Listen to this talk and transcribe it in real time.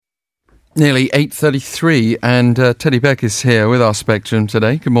Nearly 8:33, and Teddy Beck is here with our Spectrum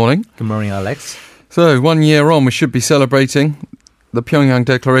today. Good morning. Good morning, Alex. So, 1 year on, we should be celebrating. The Pyongyang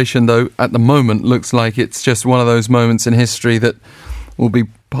Declaration, though, at the moment looks like it's just one of those moments in history that will be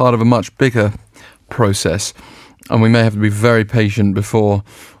part of a much bigger process. And we may have to be very patient before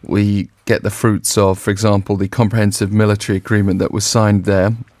we get the fruits of, for example, the comprehensive military agreement that was signed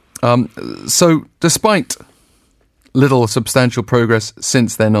there. So, despite little substantial progress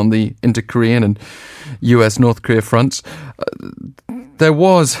since then on the inter-Korean and US-North Korea fronts, there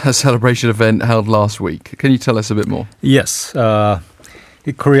was a celebration event held last week. Can you tell us a bit more? Yes.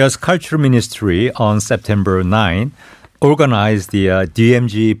 Korea's Culture Ministry on September 9 organized the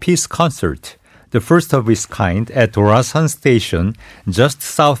DMG Peace Concert, the first of its kind at Orasan Station, just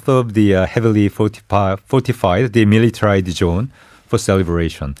south of the heavily fortified demilitarized zone, for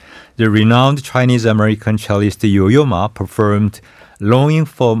celebration. The renowned Chinese-American cellist Yo-Yo Ma performed Longing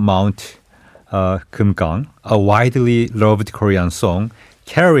for Mount Kumgang, a widely loved Korean song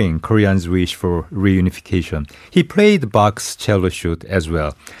carrying Koreans' wish for reunification. He played Bach's cello suite as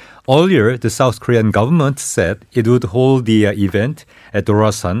well. Earlier, the South Korean government said it would hold the event at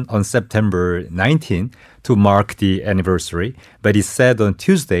Orasan on September 19 to mark the anniversary, but it said on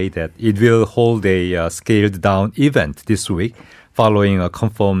Tuesday that it will hold a scaled-down event this week following a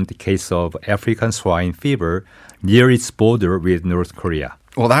confirmed case of African swine fever near its border with North Korea.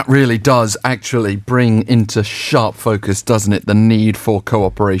 Well, that really does actually bring into sharp focus, doesn't it, the need for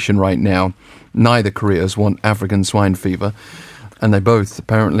cooperation right now. Neither Koreas want African swine fever, and they both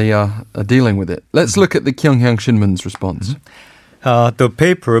apparently are dealing with it. Let's look at the Gyeongyang Shinmun's response. The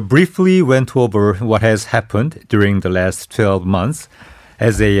paper briefly went over what has happened during the last 12 months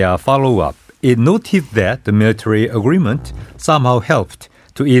as a follow-up. It noted that the military agreement somehow helped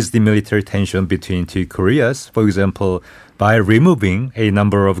to ease the military tension between two Koreas, for example, by removing a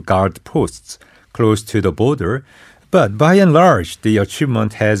number of guard posts close to the border. But by and large, the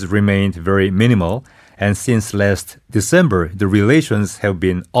achievement has remained very minimal, and since last December, the relations have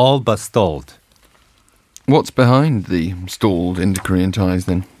been all but stalled. What's behind the stalled inter-Korean ties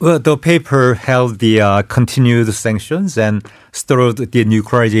then? Well, the paper held the continued sanctions and stalled the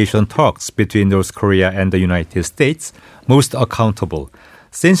nuclearization talks between North Korea and the United States, most accountable.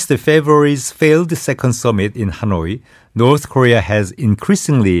 Since the February's failed second summit in Hanoi, North Korea has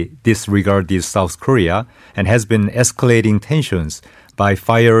increasingly disregarded South Korea and has been escalating tensions by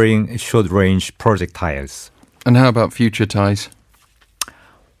firing short-range projectiles. And how about future ties?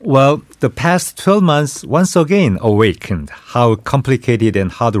 Well, the past 12 months once again awakened how complicated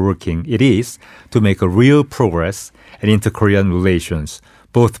and hardworking it is to make a real progress in inter-Korean relations.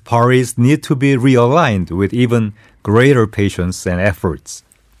 Both parties need to be realigned with even greater patience and efforts.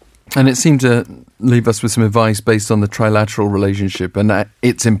 And it seemed to leave us with some advice based on the trilateral relationship and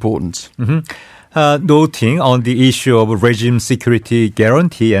its importance. Noting on the issue of regime security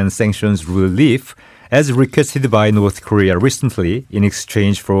guarantee and sanctions relief, as requested by North Korea recently in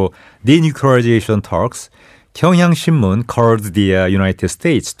exchange for denuclearization talks, Gyeongyang Shinmun called the United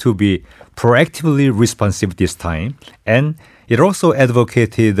States to be proactively responsive this time, and it also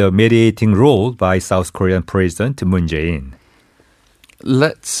advocated the mediating role by South Korean President Moon Jae-in.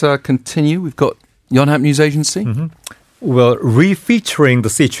 Let's continue. We've got Yonhap News Agency. Well, refeaturing the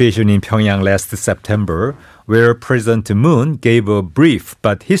situation in Pyongyang last September, where President Moon gave a brief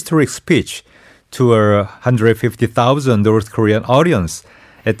but historic speech to a 150,000 North Korean audience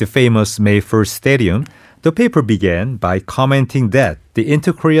at the famous May 1st Stadium, the paper began by commenting that the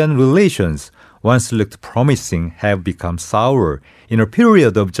inter-Korean relations, once looked promising, have become sour in a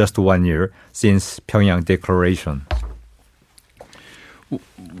period of just 1 year since Pyongyang Declaration.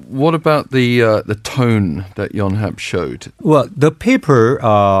 What about the tone that Yonhap showed? Well, the paper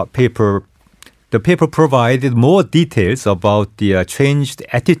provided more details about the changed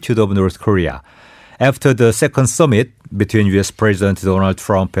attitude of North Korea. After the second summit between U.S. President Donald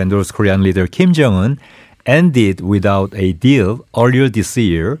Trump and North Korean leader Kim Jong-un ended without a deal earlier this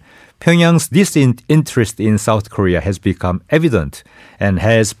year, Pyongyang's disinterest in South Korea has become evident and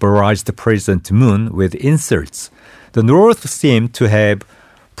has barraged President Moon with insults. The North seemed to have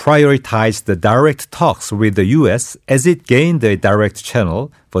prioritized the direct talks with the U.S. as it gained a direct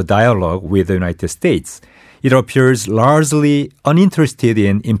channel for dialogue with the United States. It appears largely uninterested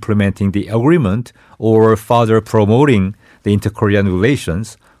in implementing the agreement or further promoting the inter-Korean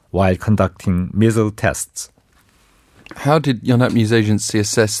relations while conducting missile tests. How did Yonhap News Agency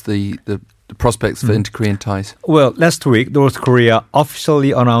assess the prospects for inter-Korean ties? Well, last week, North Korea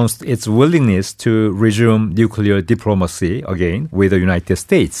officially announced its willingness to resume nuclear diplomacy again with the United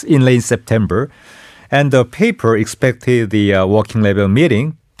States in late September. And the paper expected the working level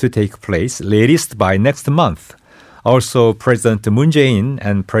meeting to take place latest by next month. Also, President Moon Jae-in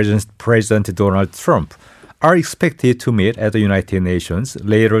and President Donald Trump are expected to meet at the United Nations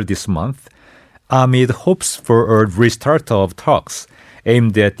later this month amid hopes for a restart of talks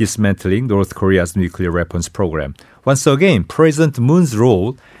aimed at dismantling North Korea's nuclear weapons program. Once again, President Moon's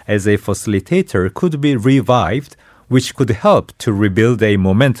role as a facilitator could be revived, which could help to rebuild a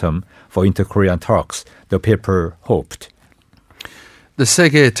momentum for inter-Korean talks, the paper hoped. The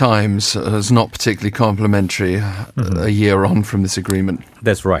Seoul Times is not particularly complimentary a year on from this agreement.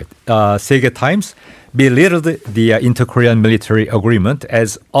 That's right. Seoul Times belittled the inter-Korean military agreement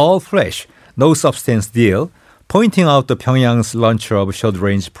as all flesh, no substance deal, pointing out the Pyongyang's launch of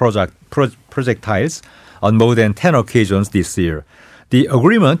short-range projectiles on more than 10 occasions this year. The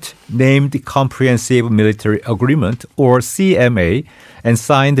agreement, named Comprehensive Military Agreement, or CMA, and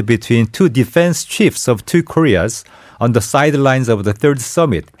signed between two defense chiefs of two Koreas on the sidelines of the third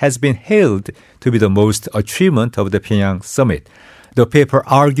summit, has been hailed to be the most achievement of the Pyongyang summit. The paper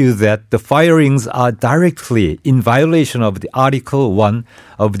argued that the firings are directly in violation of the Article 1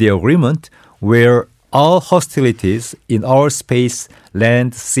 of the agreement, where all hostilities in our space,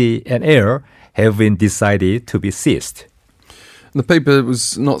 land, sea, and air have been decided to be ceased. The paper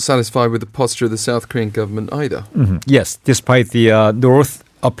was not satisfied with the posture of the South Korean government either. Yes, despite the North's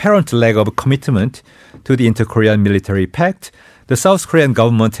apparent lack of commitment to the inter-Korean military pact, the South Korean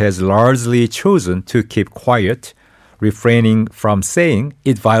government has largely chosen to keep quiet, refraining from saying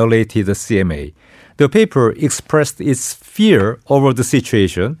it violated the CMA. The paper expressed its fear over the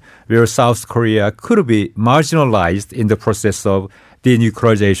situation where South Korea could be marginalized in the process of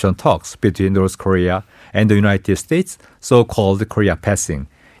denuclearization talks between North Korea and the United States, so-called Korea Passing.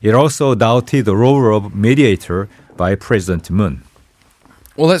 It also doubted the role of mediator by President Moon.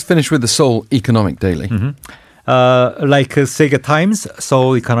 Well, let's finish with the Seoul Economic Daily. Like Seoul Times,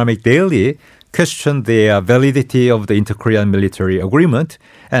 Seoul Economic Daily questioned the validity of the inter-Korean military agreement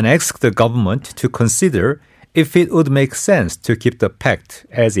and asked the government to consider if it would make sense to keep the pact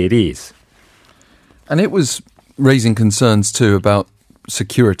as it is. And it was raising concerns, too, about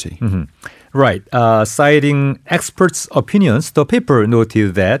security. Right. Citing experts' opinions, the paper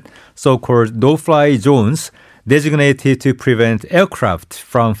noted that so-called no-fly zones designated to prevent aircraft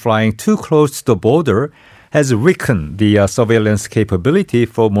from flying too close to the border has weakened the surveillance capability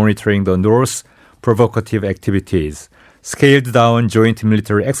for monitoring the North's provocative activities. Scaled-down joint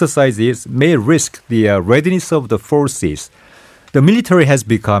military exercises may risk the readiness of the forces. The military has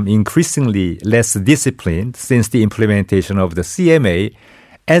become increasingly less disciplined since the implementation of the CMA,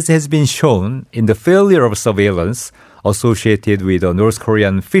 as has been shown in the failure of surveillance associated with a North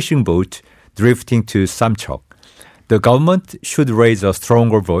Korean fishing boat drifting to Samcheok. The government should raise a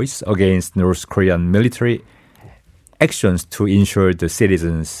stronger voice against North Korean military actions to ensure the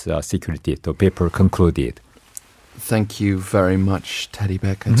citizens' security, the paper concluded. Thank you very much, Teddy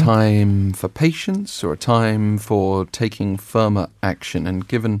Beck. A time for patience or a time for taking firmer action? And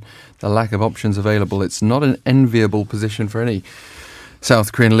given the lack of options available, it's not an enviable position for any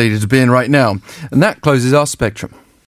South Korean leader to be in right now. And that closes our Spectrum.